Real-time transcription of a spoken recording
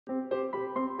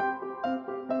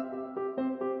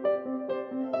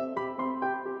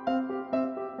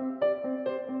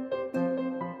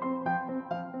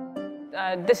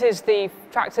This is the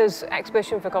tractors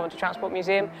exhibition for Coventry Transport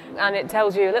Museum, and it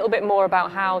tells you a little bit more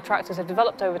about how tractors have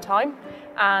developed over time,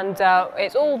 and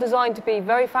it's all designed to be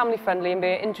very family friendly and be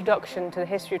an introduction to the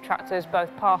history of tractors,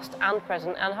 both past and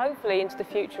present, and hopefully into the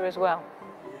future as well.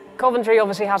 Coventry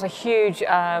obviously has a huge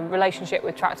relationship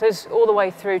with tractors all the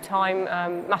way through time.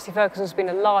 Massey Ferguson has been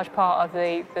a large part of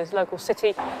the local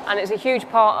city, and it's a huge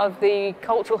part of the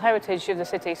cultural heritage of the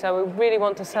city. So we really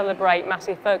want to celebrate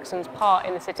Massey Ferguson's part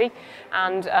in the city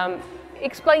and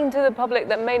explain to the public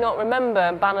that may not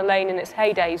remember Banner Lane in its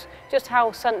heydays just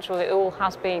how central it all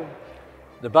has been.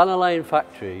 The Banner Lane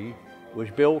factory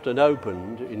was built and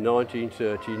opened in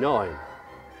 1939,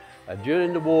 and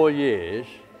during the war years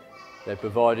they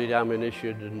provided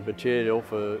ammunition and material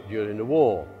during the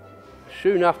war.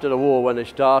 Soon after the war, when they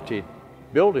started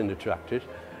building the tractors,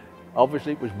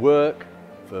 obviously it was work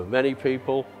for many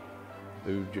people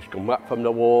who just come back from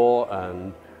the war,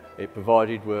 and it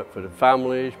provided work for the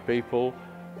families, people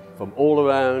from all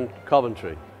around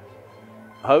Coventry.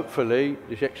 Hopefully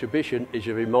this exhibition is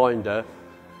a reminder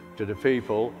to the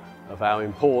people of how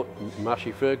important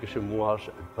Massey Ferguson was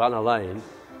at Banner Lane,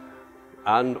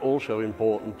 and also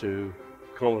important to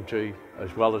Coventry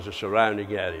as well as the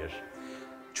surrounding areas.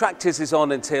 Tractors is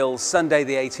on until Sunday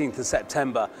the 18th of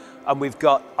September, and we've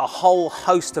got a whole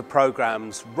host of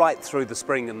programmes right through the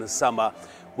spring and the summer,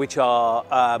 which are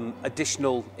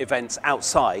additional events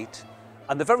outside.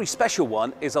 And the very special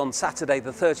one is on Saturday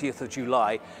the 30th of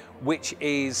July, which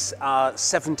is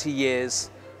 70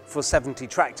 years for 70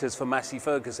 tractors for Massey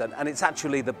Ferguson, and it's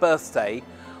actually the birthday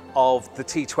of the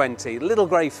T20, Little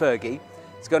Grey Fergie.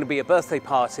 It's going to be a birthday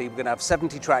party. We're going to have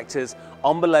 70 tractors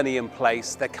on Millennium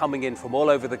Place. They're coming in from all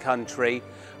over the country.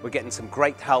 We're getting some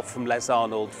great help from Les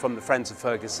Arnold from the Friends of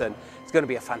Ferguson. It's going to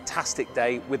be a fantastic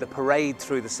day with a parade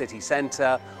through the city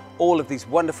centre, all of these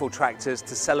wonderful tractors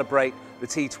to celebrate the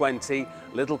T20,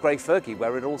 Little Grey Fergie,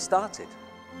 where it all started.